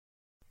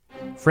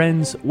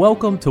Friends,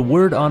 welcome to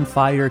Word on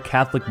Fire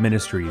Catholic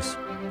Ministries.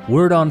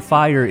 Word on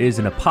Fire is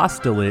an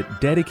apostolate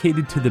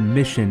dedicated to the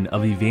mission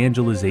of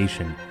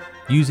evangelization,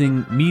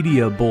 using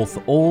media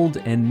both old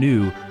and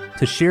new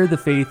to share the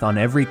faith on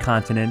every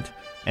continent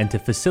and to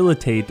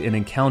facilitate an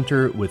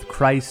encounter with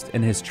Christ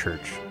and His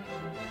Church.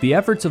 The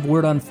efforts of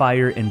Word on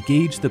Fire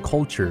engage the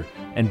culture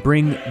and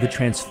bring the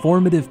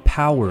transformative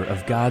power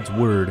of God's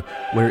Word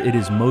where it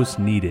is most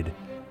needed.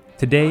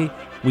 Today,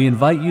 we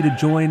invite you to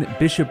join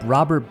Bishop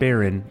Robert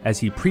Barron as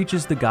he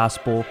preaches the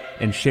gospel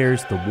and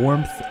shares the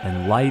warmth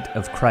and light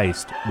of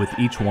Christ with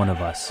each one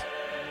of us.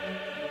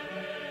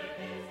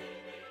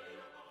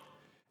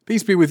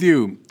 Peace be with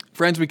you.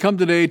 Friends, we come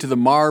today to the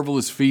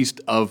marvelous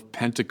feast of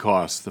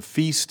Pentecost, the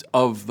feast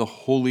of the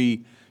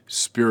Holy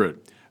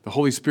Spirit. The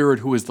Holy Spirit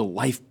who is the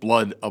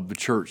lifeblood of the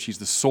church. He's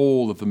the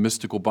soul of the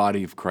mystical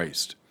body of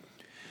Christ.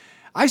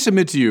 I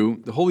submit to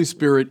you, the Holy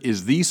Spirit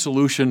is the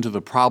solution to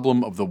the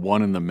problem of the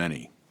one and the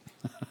many.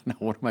 Now,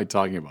 what am I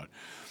talking about?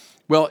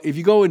 Well, if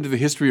you go into the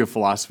history of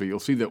philosophy, you'll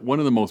see that one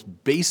of the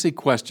most basic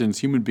questions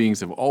human beings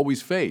have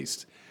always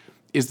faced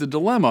is the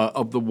dilemma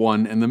of the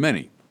one and the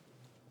many.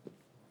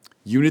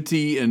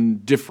 Unity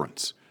and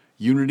difference,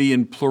 unity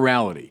and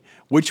plurality.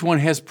 Which one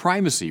has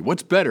primacy?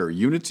 What's better,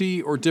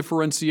 unity or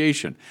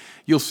differentiation?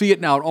 You'll see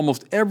it now at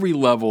almost every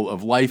level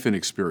of life and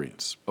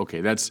experience. Okay,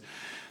 that's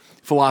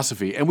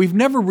philosophy, and we've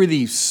never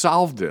really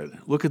solved it.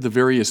 Look at the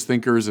various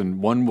thinkers,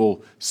 and one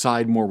will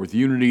side more with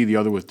unity, the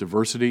other with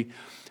diversity.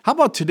 How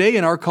about today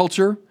in our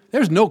culture?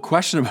 There's no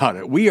question about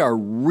it. We are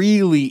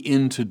really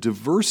into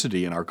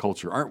diversity in our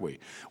culture, aren't we?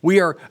 We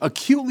are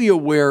acutely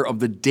aware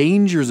of the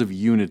dangers of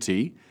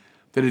unity,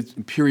 that it's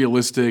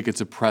imperialistic,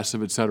 it's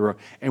oppressive, etc.,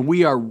 and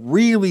we are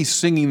really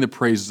singing the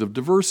praises of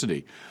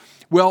diversity.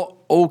 Well,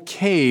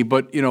 okay,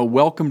 but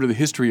welcome to the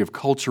history of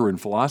culture and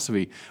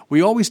philosophy.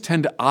 We always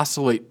tend to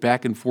oscillate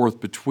back and forth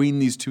between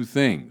these two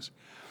things.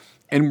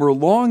 And we're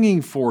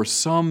longing for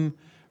some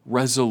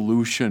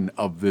resolution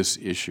of this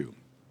issue.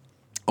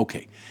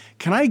 Okay,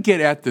 can I get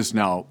at this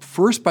now,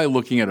 first by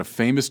looking at a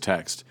famous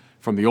text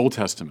from the Old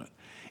Testament,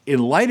 in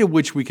light of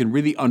which we can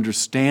really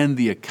understand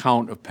the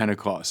account of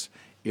Pentecost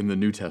in the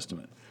New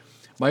Testament.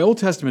 My Old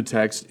Testament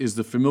text is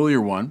the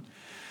familiar one,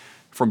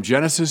 from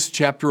Genesis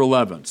chapter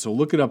 11. So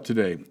look it up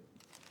today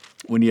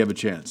when you have a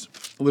chance.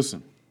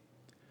 Listen.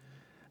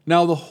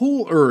 Now the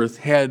whole earth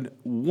had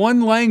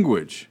one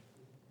language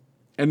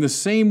and the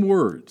same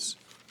words.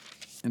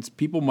 And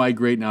people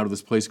migrate now to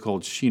this place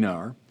called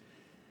Shinar.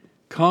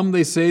 Come,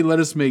 they say, let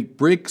us make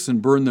bricks and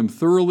burn them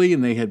thoroughly.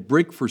 And they had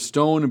brick for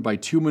stone and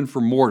bitumen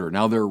for mortar.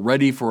 Now they're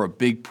ready for a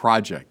big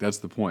project. That's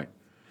the point.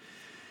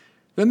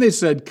 Then they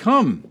said,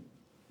 come,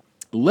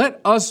 let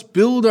us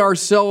build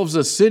ourselves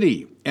a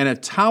city and a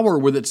tower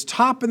with its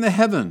top in the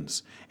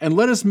heavens, and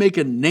let us make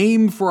a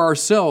name for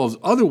ourselves,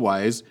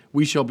 otherwise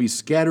we shall be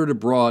scattered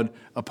abroad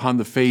upon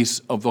the face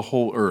of the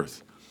whole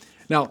earth.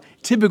 Now,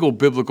 typical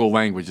biblical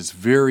language is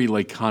very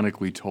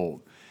laconically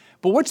told.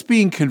 But what's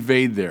being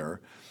conveyed there,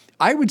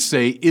 I would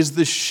say, is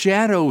the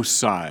shadow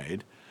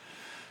side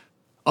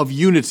of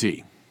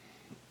unity.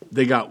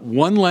 They got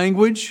one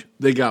language,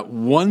 they got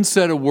one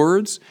set of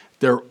words,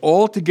 they're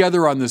all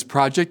together on this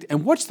project.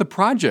 And what's the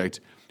project?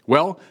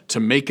 Well, to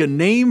make a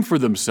name for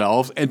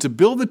themselves and to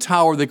build a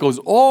tower that goes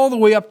all the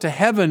way up to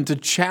heaven to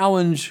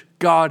challenge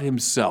God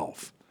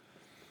Himself.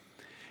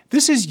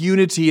 This is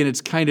unity in its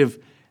kind of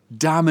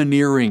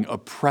domineering,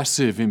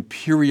 oppressive,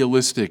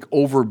 imperialistic,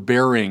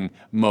 overbearing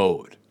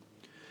mode.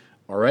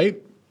 All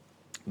right?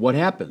 What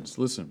happens?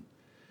 Listen.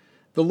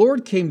 The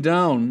Lord came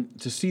down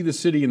to see the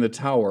city and the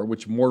tower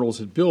which mortals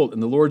had built,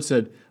 and the Lord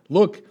said,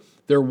 look,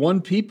 they're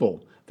one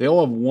people. They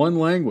all have one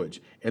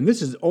language, and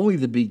this is only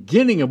the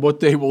beginning of what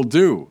they will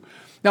do.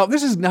 Now,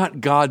 this is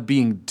not God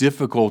being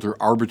difficult or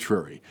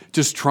arbitrary,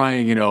 just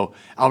trying, out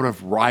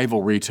of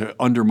rivalry to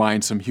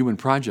undermine some human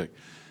project.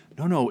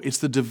 No, it's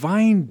the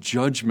divine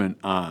judgment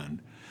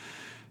on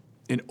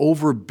an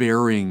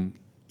overbearing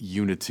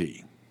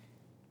unity,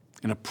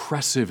 an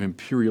oppressive,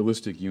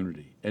 imperialistic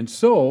unity. And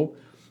so,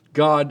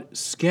 God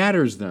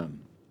scatters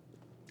them.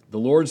 The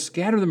Lord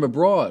scattered them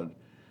abroad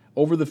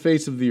over the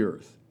face of the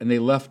earth, and they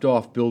left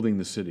off building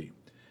the city.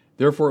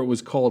 Therefore it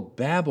was called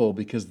Babel,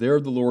 because there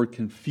the Lord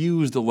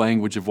confused the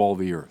language of all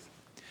the earth.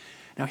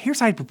 Now here's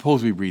how I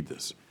propose we read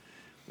this.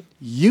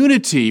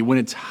 Unity, when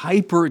it's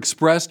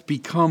hyper-expressed,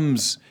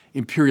 becomes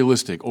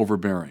imperialistic,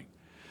 overbearing.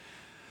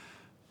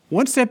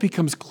 Once that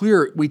becomes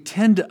clear, we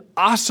tend to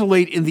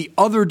oscillate in the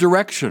other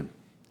direction,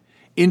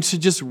 into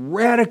just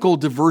radical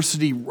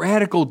diversity,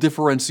 radical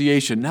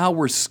differentiation. Now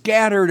we're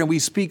scattered and we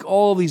speak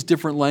all these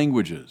different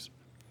languages.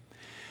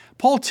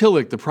 Paul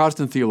Tillich, the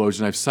Protestant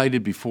theologian I've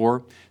cited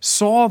before,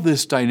 saw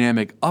this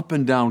dynamic up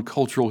and down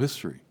cultural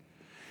history.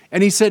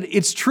 And he said,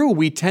 it's true,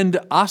 we tend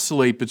to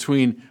oscillate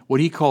between what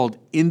he called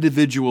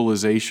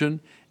individualization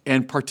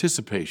and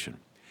participation.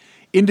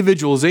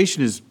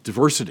 Individualization is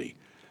diversity,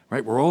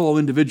 right? We're all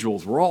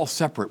individuals, we're all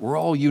separate, we're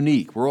all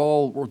unique,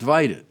 we're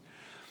divided.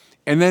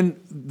 And then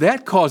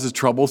that causes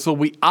trouble, so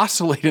we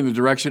oscillate in the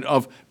direction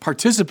of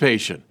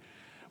participation.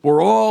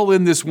 We're all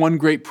in this one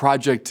great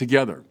project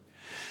together.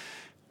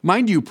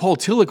 Mind you, Paul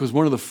Tillich was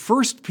one of the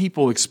first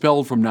people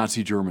expelled from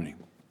Nazi Germany.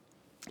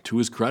 To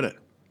his credit,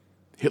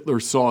 Hitler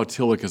saw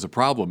Tillich as a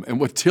problem. And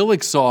what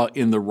Tillich saw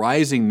in the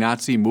rising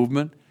Nazi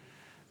movement,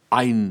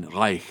 ein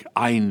Reich,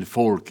 ein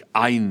Volk,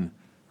 ein,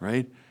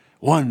 right?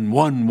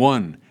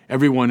 One,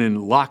 everyone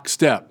in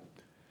lockstep.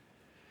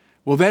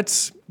 Well,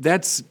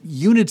 that's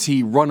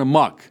unity run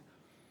amok.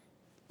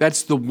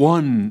 That's the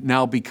one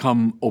now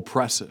become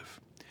oppressive.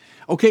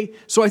 Okay,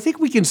 so I think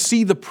we can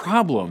see the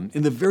problem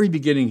in the very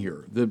beginning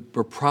here, the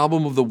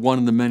problem of the one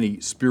and the many,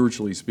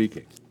 spiritually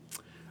speaking.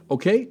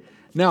 Okay,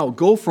 now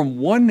go from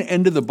one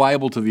end of the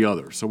Bible to the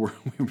other. So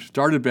we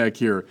started back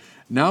here.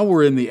 Now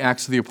we're in the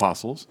Acts of the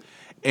Apostles,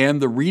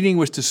 and the reading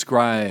was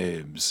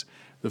describes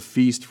the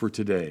feast for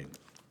today.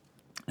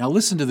 Now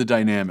listen to the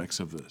dynamics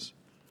of this.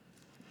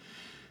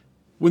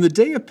 When the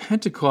day of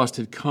Pentecost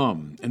had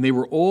come, and they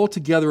were all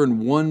together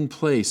in one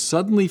place,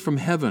 suddenly from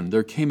heaven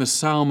there came a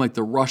sound like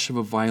the rush of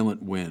a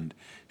violent wind,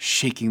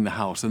 shaking the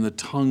house, and the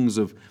tongues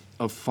of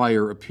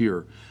fire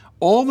appear.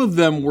 All of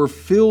them were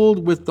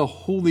filled with the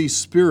Holy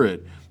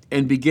Spirit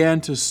and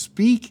began to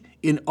speak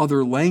in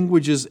other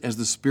languages as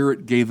the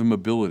Spirit gave them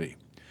ability.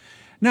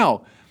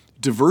 Now,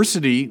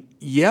 diversity,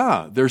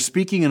 yeah, they're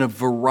speaking in a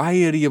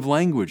variety of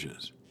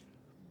languages.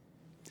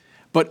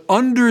 But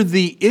under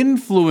the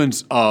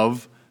influence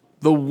of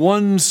the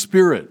one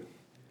Spirit,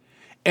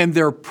 and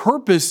their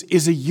purpose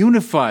is a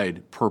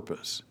unified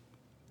purpose.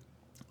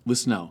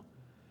 Listen now.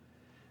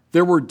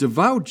 There were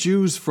devout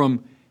Jews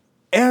from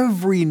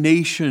every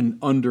nation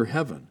under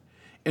heaven,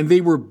 and they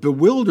were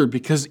bewildered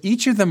because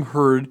each of them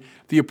heard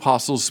the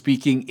apostles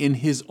speaking in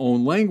his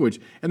own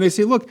language. And they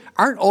say, look,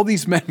 aren't all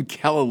these men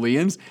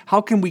Galileans?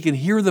 How come we can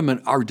hear them in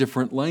our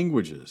different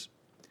languages?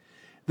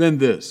 Then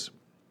this,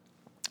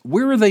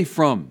 where are they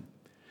from?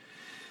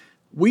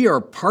 We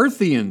are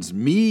Parthians,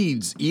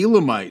 Medes,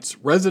 Elamites,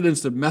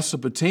 residents of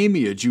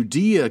Mesopotamia,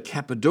 Judea,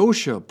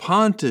 Cappadocia,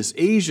 Pontus,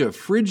 Asia,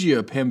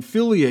 Phrygia,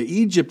 Pamphylia,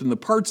 Egypt, and the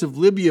parts of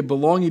Libya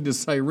belonging to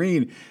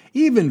Cyrene,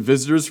 even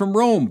visitors from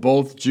Rome,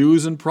 both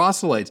Jews and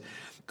proselytes,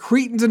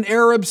 Cretans and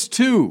Arabs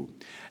too.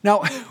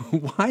 Now,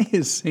 why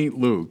is St.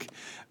 Luke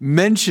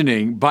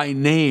mentioning by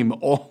name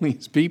all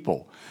these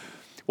people?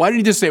 Why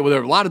didn't he just say, well,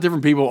 there are a lot of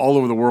different people all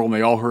over the world and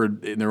they all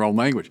heard in their own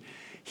language?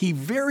 He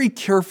very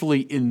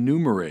carefully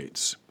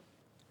enumerates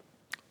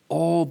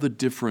all the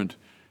different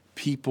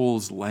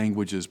peoples,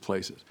 languages,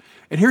 places.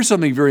 And here's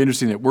something very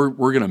interesting that we're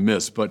going to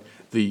miss, but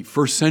the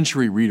first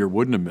century reader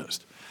wouldn't have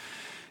missed.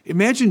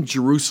 Imagine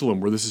Jerusalem,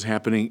 where this is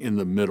happening, in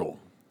the middle.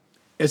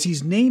 As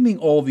he's naming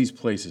all these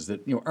places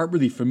that aren't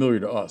really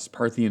familiar to us,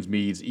 Parthians,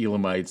 Medes,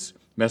 Elamites,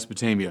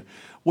 Mesopotamia,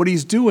 what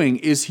he's doing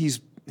is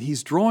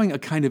he's drawing a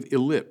kind of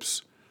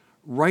ellipse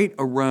right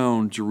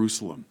around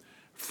Jerusalem,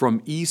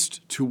 from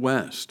east to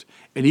west,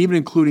 and even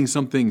including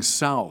something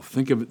south.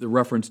 Think of the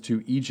reference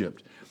to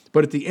Egypt.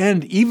 But at the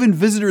end, even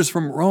visitors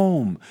from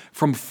Rome,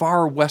 from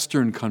far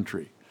western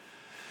country.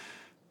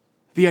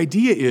 The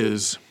idea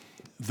is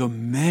the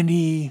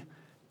many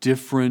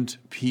different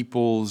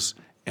peoples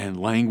and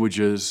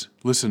languages,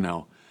 listen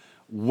now,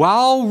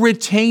 while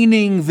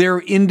retaining their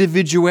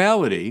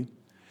individuality,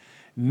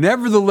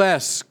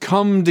 nevertheless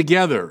come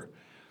together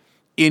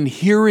in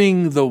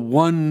hearing the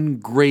one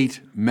great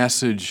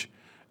message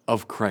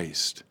of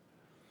Christ.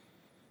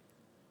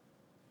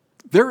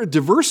 Their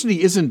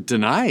diversity isn't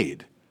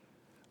denied.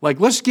 Like,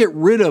 let's get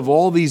rid of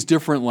all these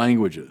different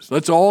languages.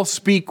 Let's all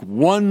speak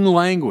one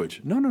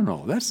language.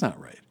 No, that's not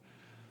right.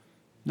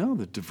 No,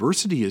 the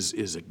diversity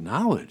is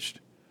acknowledged.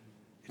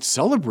 It's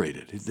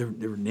celebrated.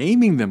 They're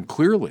naming them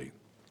clearly.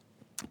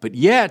 But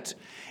yet,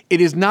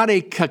 it is not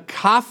a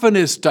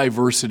cacophonous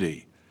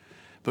diversity,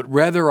 but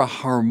rather a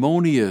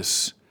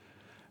harmonious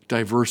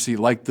diversity,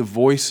 like the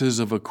voices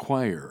of a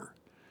choir,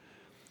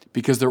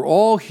 because they're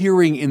all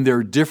hearing in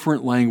their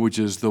different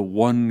languages the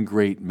one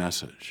great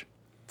message.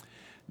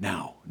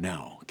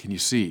 Now, can you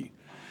see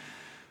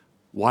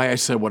why I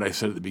said what I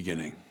said at the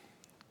beginning?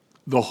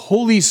 The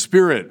Holy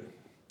Spirit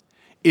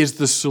is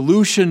the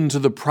solution to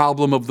the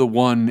problem of the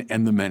one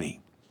and the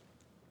many.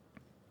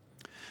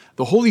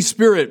 The Holy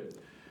Spirit,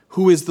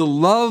 who is the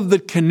love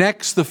that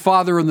connects the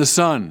Father and the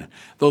Son,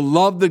 the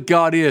love that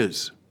God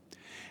is,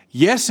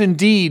 yes,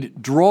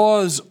 indeed,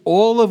 draws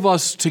all of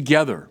us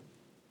together,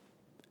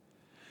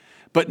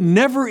 but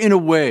never in a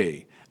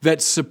way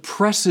that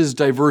suppresses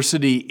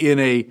diversity in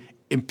a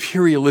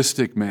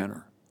imperialistic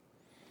manner.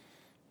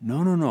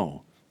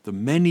 No. The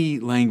many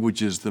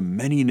languages, the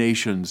many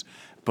nations,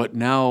 but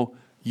now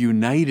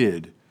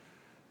united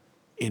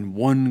in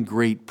one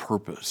great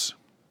purpose.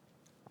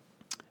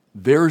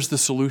 There's the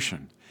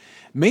solution.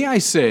 May I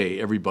say,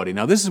 everybody,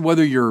 now this is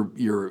whether you're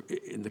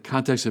in the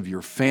context of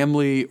your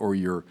family or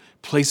your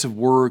place of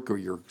work or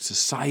your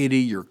society,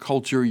 your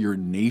culture, your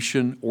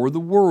nation, or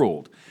the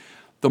world.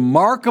 The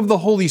mark of the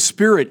Holy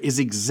Spirit is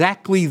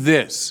exactly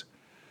this.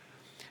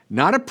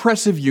 Not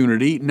oppressive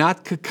unity,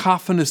 not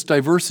cacophonous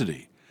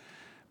diversity,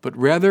 but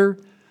rather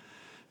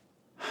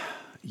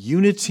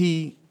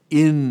unity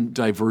in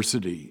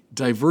diversity,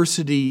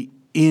 diversity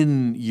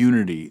in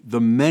unity,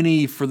 the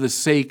many for the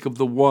sake of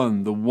the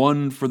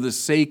one for the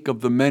sake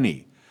of the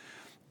many.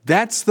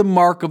 That's the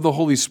mark of the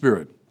Holy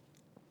Spirit.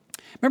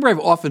 Remember, I've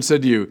often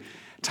said to you,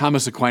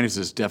 Thomas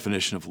Aquinas'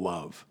 definition of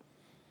love.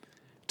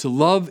 To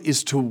love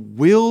is to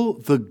will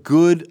the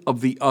good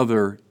of the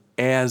other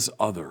as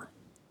other.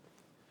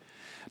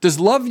 Does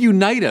love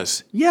unite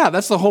us? Yeah,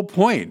 that's the whole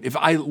point. If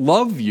I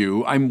love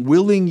you, I'm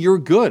willing your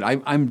good.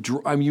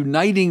 I'm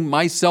uniting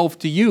myself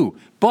to you.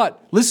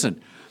 But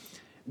listen,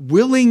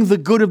 willing the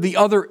good of the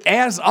other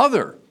as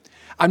other.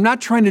 I'm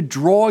not trying to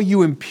draw you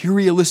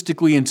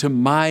imperialistically into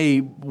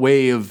my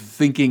way of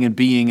thinking and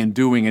being and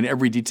doing in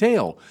every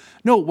detail.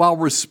 No, while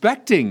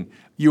respecting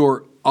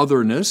your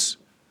otherness,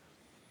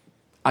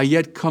 I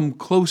yet come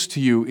close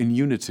to you in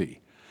unity.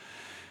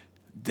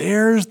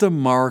 There's the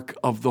mark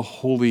of the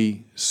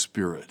Holy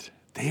Spirit.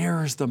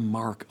 There's the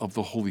mark of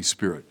the Holy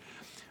Spirit.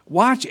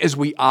 Watch as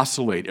we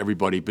oscillate,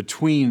 everybody,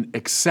 between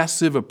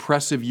excessive,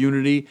 oppressive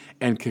unity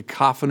and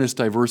cacophonous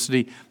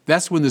diversity.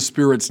 That's when the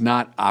Spirit's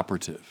not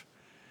operative.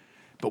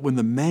 But when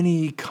the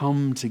many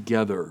come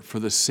together for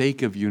the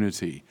sake of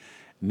unity,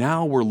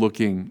 now we're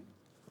looking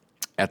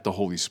at the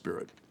Holy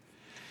Spirit.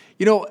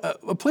 You know,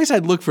 a place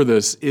I'd look for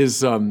this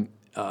is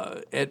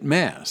at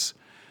Mass.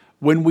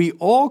 When we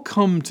all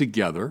come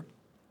together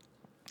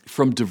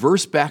from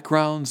diverse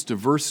backgrounds,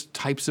 diverse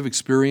types of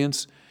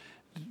experience,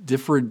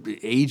 different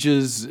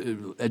ages,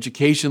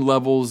 education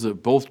levels,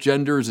 both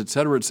genders, et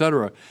cetera, et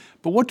cetera.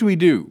 But what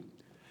do?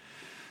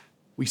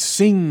 We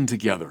sing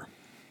together.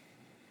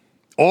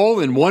 All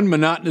in one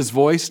monotonous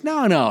voice?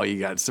 No, you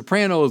got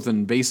sopranos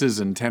and basses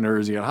and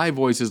tenors, you got high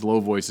voices, low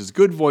voices,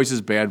 good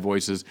voices, bad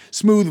voices,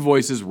 smooth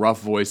voices,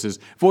 rough voices,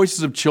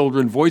 voices of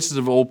children, voices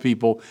of old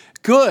people.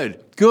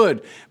 Good.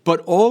 But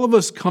all of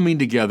us coming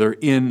together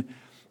in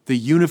the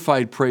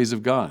unified praise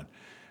of God.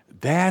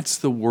 That's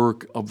the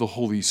work of the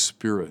Holy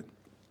Spirit.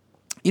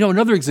 You know,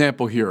 another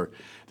example here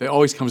that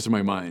always comes to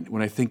my mind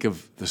when I think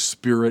of the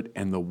Spirit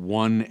and the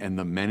one and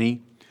the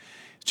many,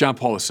 John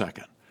Paul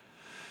II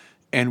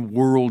and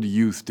World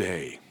Youth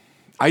Day.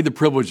 I had the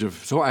privilege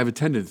I've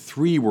attended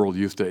 3 World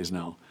Youth Days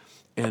now,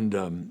 and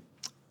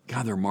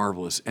God, they're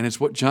marvelous. And it's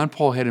what John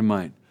Paul had in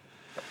mind.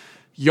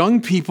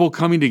 Young people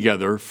coming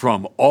together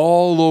from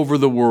all over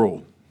the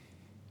world,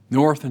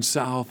 north and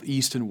south,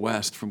 east and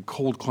west, from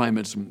cold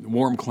climates and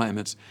warm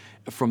climates,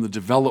 from the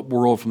developed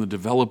world, from the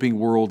developing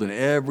world, and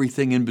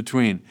everything in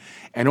between.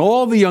 And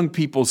all the young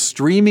people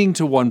streaming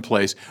to one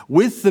place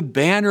with the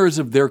banners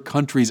of their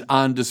countries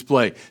on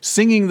display,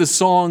 singing the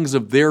songs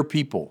of their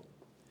people.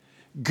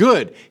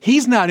 Good.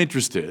 He's not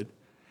interested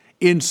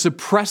in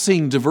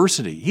suppressing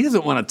diversity. He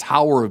doesn't want a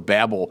Tower of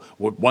Babel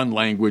with one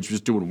language,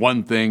 just doing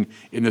one thing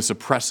in this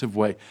oppressive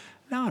way.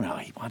 No,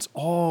 he wants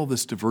all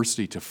this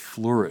diversity to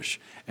flourish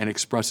and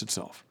express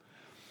itself.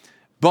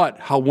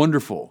 But how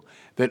wonderful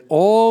that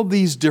all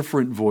these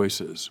different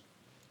voices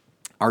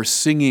are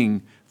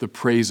singing the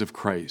praise of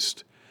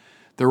Christ.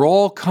 They're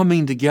all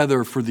coming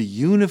together for the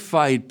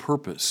unified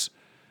purpose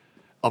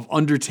of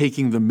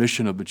undertaking the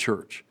mission of the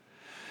church.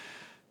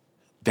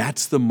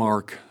 That's the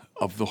mark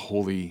of the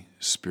Holy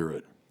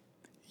Spirit.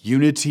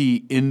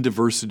 Unity in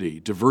diversity,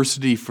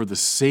 diversity for the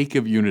sake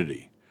of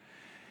unity.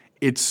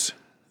 It's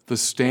the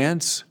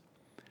stance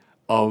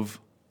of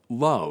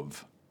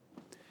love,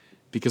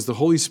 because the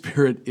Holy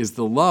Spirit is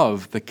the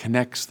love that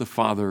connects the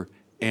Father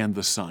and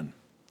the Son.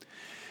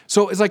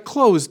 So as I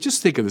close,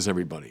 just think of this,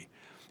 everybody.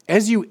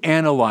 As you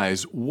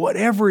analyze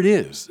whatever it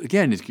is,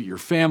 again, it's your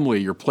family,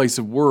 your place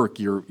of work,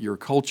 your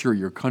culture,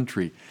 your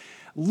country,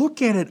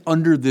 look at it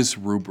under this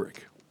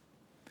rubric.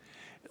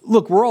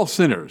 Look, we're all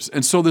sinners,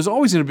 and so there's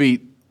always going to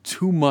be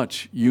too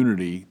much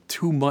unity,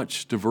 too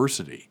much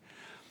diversity.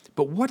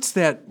 But what's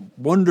that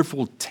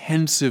wonderful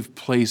tensive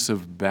place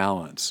of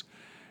balance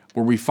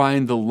where we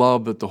find the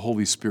love that the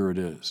Holy Spirit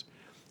is?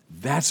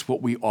 That's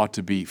what we ought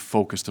to be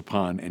focused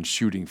upon and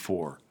shooting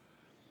for.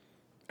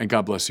 And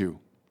God bless you.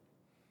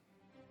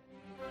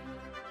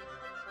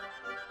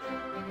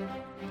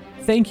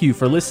 Thank you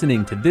for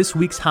listening to this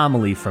week's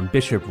homily from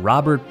Bishop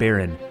Robert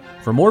Barron.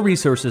 For more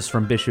resources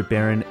from Bishop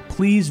Barron,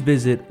 please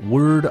visit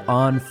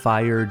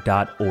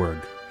wordonfire.org.